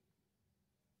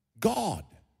 God.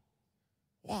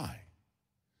 Why?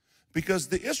 Because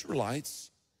the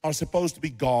Israelites are supposed to be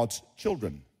God's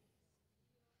children.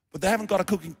 But they haven't got a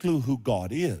cooking clue who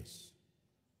God is.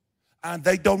 And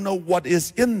they don't know what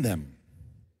is in them.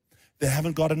 They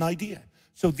haven't got an idea.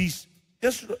 So these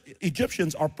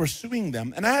Egyptians are pursuing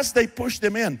them. And as they push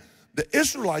them in, the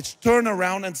Israelites turn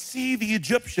around and see the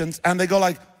Egyptians, and they go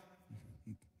like,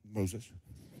 Moses,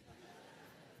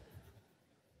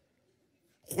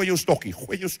 gooi jou stokkie,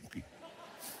 gooi jou stokkie.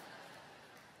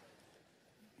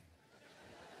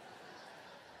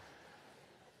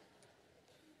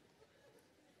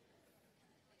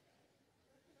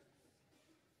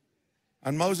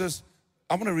 And Moses,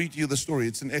 I'm going to read you the story.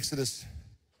 It's in Exodus.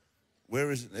 Where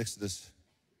is it? Exodus.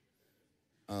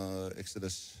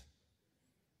 Exodus.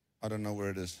 I don't know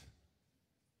where it is.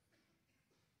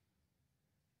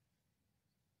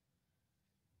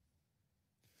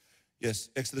 Yes,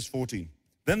 Exodus 14.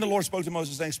 Then the Lord spoke to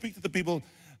Moses, saying, speak to the people.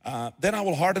 Then I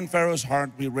will harden Pharaoh's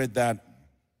heart. We read that.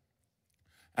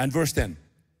 And verse 10,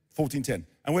 14:10.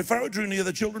 And when Pharaoh drew near,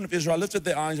 the children of Israel lifted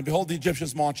their eyes, and behold, the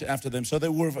Egyptians marched after them. So they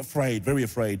were afraid, very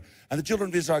afraid. And the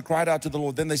children of Israel cried out to the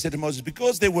Lord. Then they said to Moses,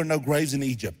 because there were no graves in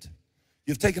Egypt,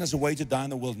 you've taken us away to die in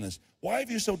the wilderness. Why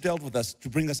have you so dealt with us to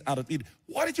bring us out of Egypt?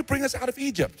 Why did you bring us out of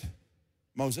Egypt,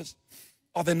 Moses?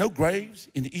 Are there no graves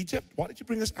in Egypt? Why did you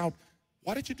bring us out?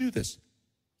 Why did you do this?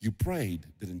 You prayed,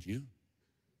 didn't you?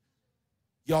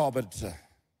 Yeah, but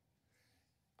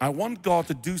I want God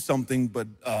to do something, but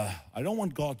I don't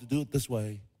want God to do it this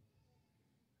way.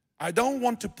 I don't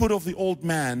want to put off the old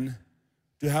man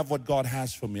to have what God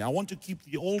has for me. I want to keep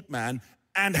the old man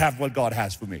and have what God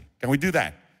has for me. Can we do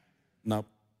that? No,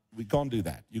 we can't do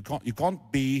that. You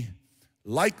can't be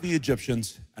like the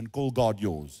Egyptians and call God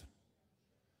yours.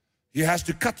 He has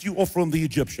to cut you off from the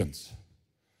Egyptians.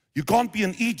 You can't be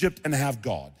in Egypt and have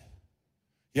God.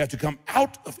 You have to come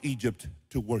out of Egypt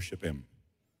to worship Him,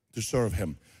 to serve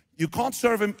Him. You can't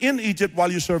serve Him in Egypt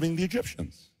while you're serving the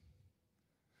Egyptians.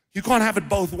 You can't have it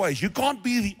both ways. You can't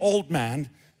be the old man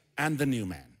and the new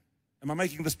man. Am I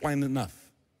making this plain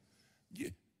enough?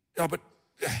 Yeah, but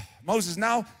Moses,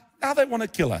 now they want to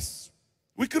kill us.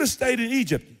 We could have stayed in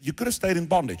Egypt. You could have stayed in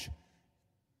bondage.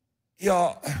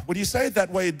 Yeah, when you say it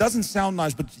that way, it doesn't sound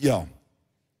nice, but yeah.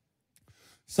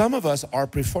 Some of us are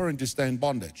preferring to stay in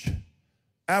bondage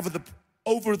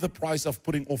over the price of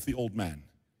putting off the old man.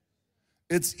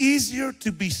 It's easier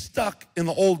to be stuck in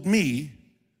the old me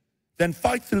than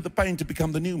fight through the pain to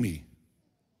become the new me.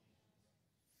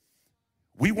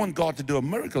 We want God to do a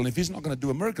miracle, and if He's not going to do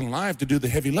a miracle and I have to do the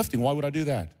heavy lifting, why would I do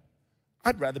that?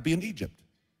 I'd rather be in Egypt.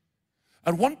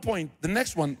 At one point, the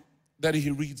next one that He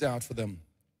reads out for them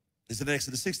is in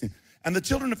Exodus 16. And the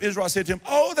children of Israel said to him,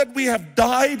 oh, that we have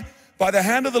died by the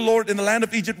hand of the Lord in the land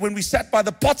of Egypt when we sat by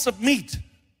the pots of meat.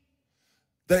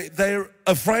 They're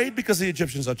afraid because the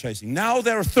Egyptians are chasing. Now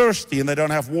they're thirsty and they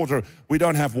don't have water. We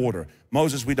don't have water.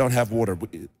 Moses, we don't have water.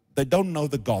 They don't know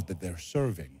the God that they're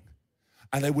serving.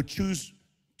 And they would choose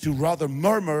to rather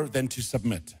murmur than to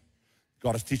submit.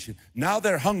 God is teaching. Now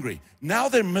they're hungry. Now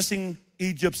they're missing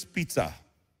Egypt's pizza.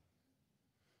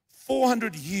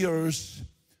 400 years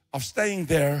of staying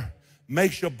there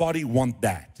makes your body want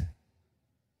that.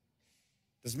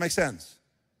 Does it make sense?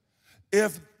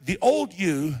 If the old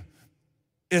you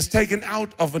is taken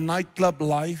out of a nightclub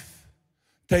life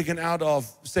taken out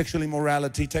of sexual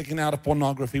immorality, taken out of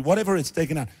pornography, whatever it's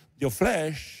taken out. Your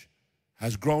flesh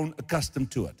has grown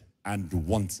accustomed to it and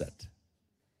wants it.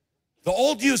 The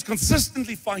old you is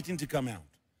consistently fighting to come out.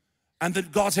 And then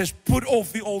God says, put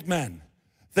off the old man.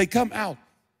 They come out.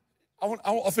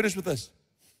 I'll finish with this.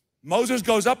 Moses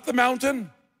goes up the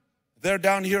mountain. They're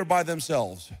down here by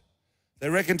themselves. They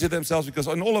reckon to themselves, because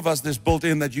in all of us there's built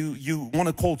in that you want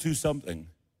to call to something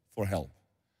for help.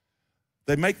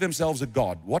 They make themselves a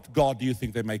God. What God do you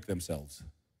think they make themselves?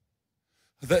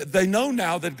 They know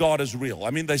now that God is real. I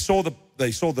mean, they saw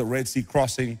the Red Sea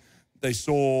crossing. They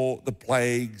saw the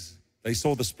plagues. They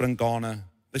saw the sprinkhanen.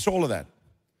 They saw all of that.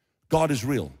 God is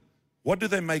real. What do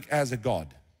they make as a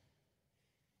God?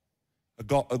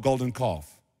 A golden calf.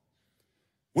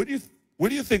 What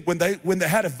do you think when they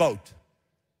had a vote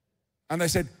and they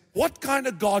said, what kind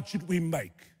of God should we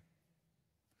make?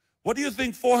 What do you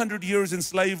think 400 years in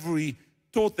slavery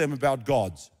taught them about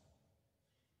gods?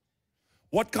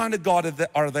 What kind of God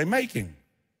are they making?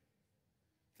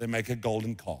 They make a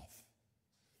golden calf.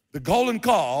 The golden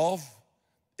calf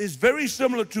is very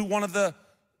similar to one of the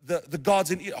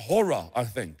gods in Horror, I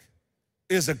think,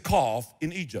 is a calf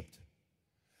in Egypt.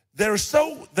 They're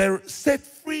set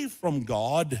free from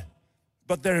God,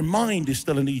 but their mind is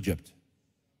still in Egypt.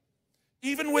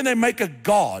 Even when they make a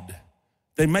god,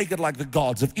 they make it like the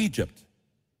gods of Egypt.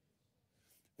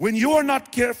 When you are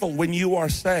not careful, when you are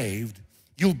saved,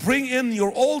 you'll bring in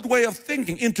your old way of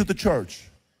thinking into the church.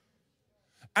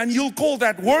 And you'll call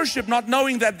that worship, not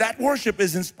knowing that that worship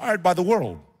is inspired by the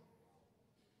world.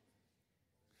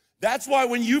 That's why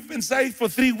when you've been saved for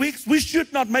 3 weeks, we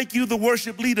should not make you the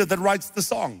worship leader that writes the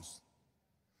songs.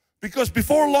 Because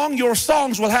before long, your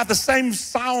songs will have the same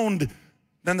sound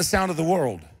than the sound of the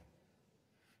world.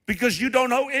 Because you don't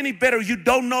know any better. You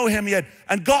don't know him yet.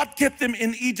 And God kept them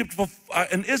in Egypt,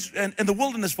 in the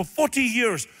wilderness for 40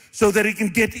 years so that he can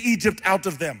get Egypt out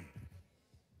of them.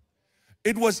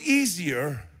 It was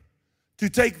easier to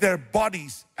take their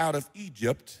bodies out of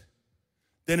Egypt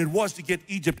than it was to get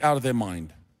Egypt out of their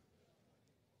mind.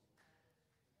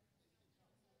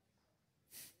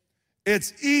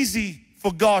 It's easy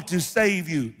for God to save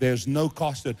you. There's no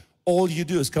cost to it. All you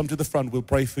do is come to the front. We'll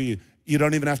pray for you. You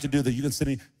don't even have to do that. You can sit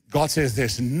in. God says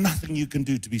there's nothing you can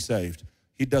do to be saved.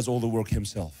 He does all the work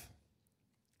himself.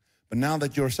 But now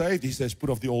that you're saved, he says, put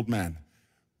off the old man.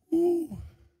 Ooh,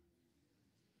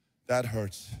 that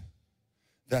hurts.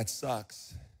 That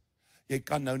sucks. Jy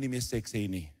kan nou nie meer seks hê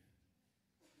nie.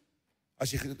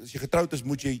 As jy getroud is,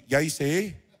 moet jy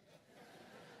sê.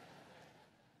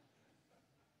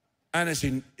 And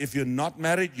if you're not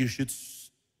married, you should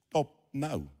stop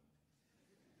now.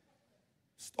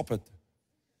 Stop it.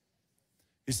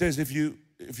 He says if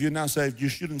you're now saved, you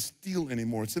shouldn't steal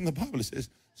anymore. It's in the Bible. It says,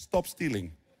 stop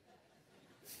stealing.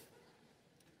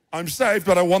 I'm saved,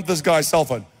 but I want this guy's cell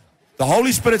phone. The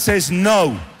Holy Spirit says,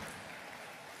 no.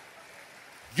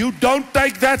 You don't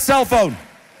take that cell phone.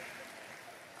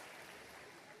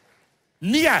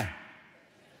 Nee.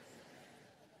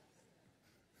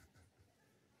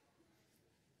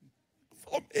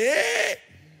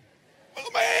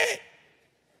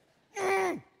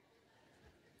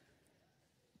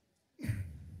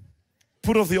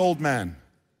 Put off the old man.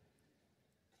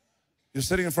 You're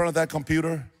sitting in front of that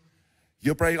computer.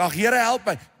 You're praying, "Ag Here, help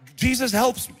me. Jesus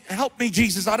helps me. Help me,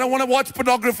 Jesus. I don't want to watch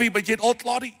pornography, but jy het al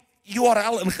klaar die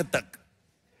URL ingetik."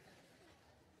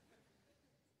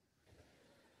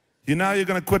 You know you're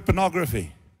going to quit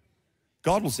pornography.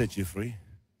 God will set you free.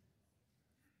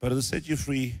 But it'll set you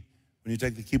free when you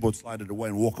take the keyboard, slide it away,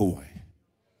 and walk away.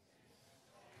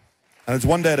 And it's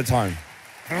one day at a time.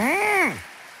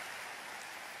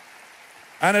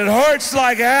 And it hurts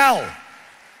like hell.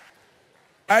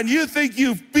 And you think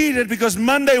you've beat it because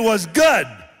Monday was good.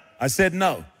 I said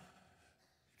no.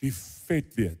 Die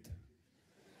vet weet.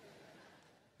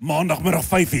 Maandagmiddag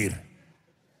 5:00.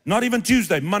 Not even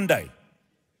Tuesday, Monday.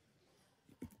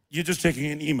 You're just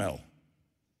checking an email.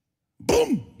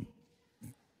 Boom.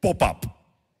 Pop up.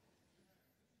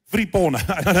 Free porn.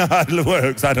 I don't know how it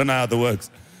works. I don't know how it works.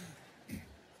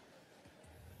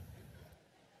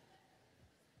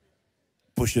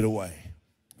 Push it away.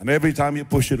 And every time you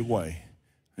push it away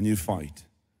and you fight,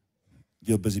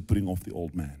 you're busy putting off the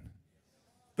old man.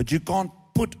 But you can't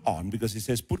put on, because he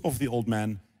says put off the old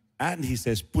man, and he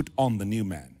says put on the new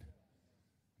man.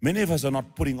 Many of us are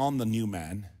not putting on the new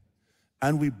man,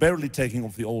 and we're barely taking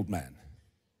off the old man.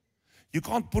 You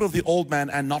can't put off the old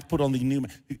man and not put on the new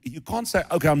man. You can't say,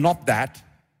 okay, I'm not that,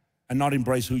 and not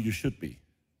embrace who you should be.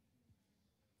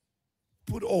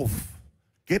 Put off.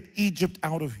 Get Egypt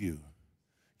out of you.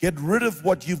 Get rid of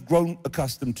what you've grown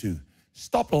accustomed to.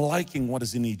 Stop liking what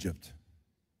is in Egypt.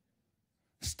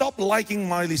 Stop liking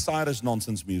Miley Cyrus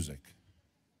nonsense music.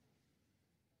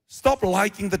 Stop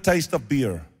liking the taste of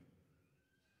beer.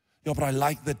 Yeah, but I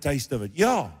like the taste of it.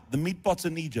 Yeah, the meat pots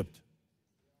in Egypt.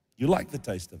 You like the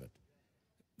taste of it.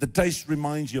 The taste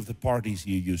reminds you of the parties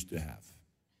you used to have.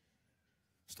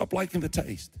 Stop liking the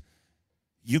taste.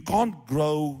 You can't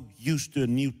grow used to a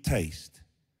new taste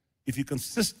if you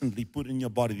consistently put in your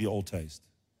body the old taste.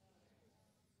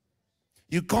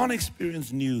 You can't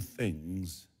experience new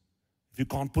things if you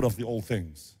can't put off the old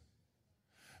things.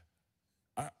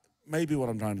 Maybe what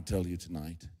I'm trying to tell you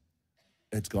tonight,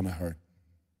 it's going to hurt.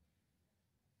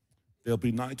 There'll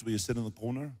be nights where you sit in the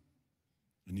corner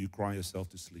and you cry yourself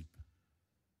to sleep.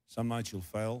 Some nights you'll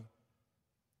fail.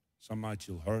 Some nights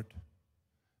you'll hurt.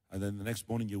 And then the next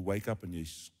morning you wake up and you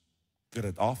get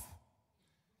it off.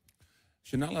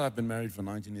 Chanel and I have been married for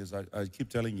 19 years. I keep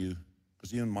telling you,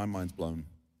 because even my mind's blown.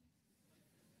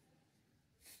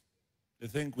 You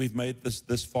think we've made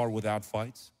this far without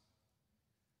fights?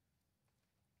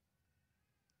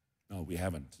 No, we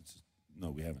haven't.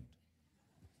 No, we haven't.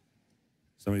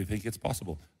 Some of you think it's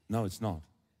possible. No, it's not.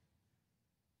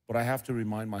 But I have to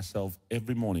remind myself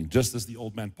every morning, just as the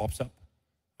old man pops up,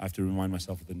 I have to remind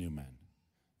myself of the new man.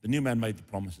 The new man made the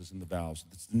promises and the vows.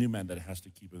 It's the new man that has to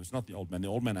keep it. It's not the old man. The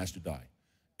old man has to die.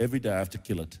 Every day I have to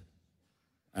kill it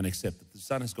and accept that the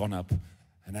sun has gone up.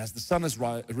 And as the sun has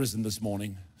risen this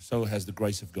morning, so has the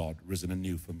grace of God risen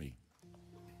anew for me.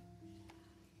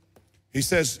 He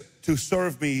says, to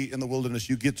serve me in the wilderness,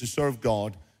 you get to serve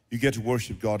God, you get to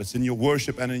worship God. It's in your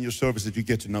worship and in your service that you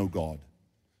get to know God.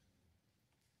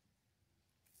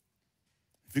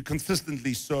 If you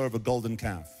consistently serve a golden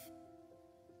calf,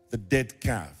 the dead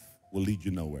calf will lead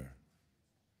you nowhere.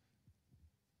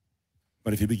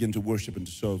 But if you begin to worship and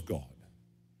to serve God,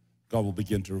 God will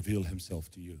begin to reveal himself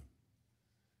to you.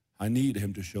 I need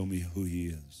him to show me who he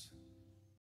is.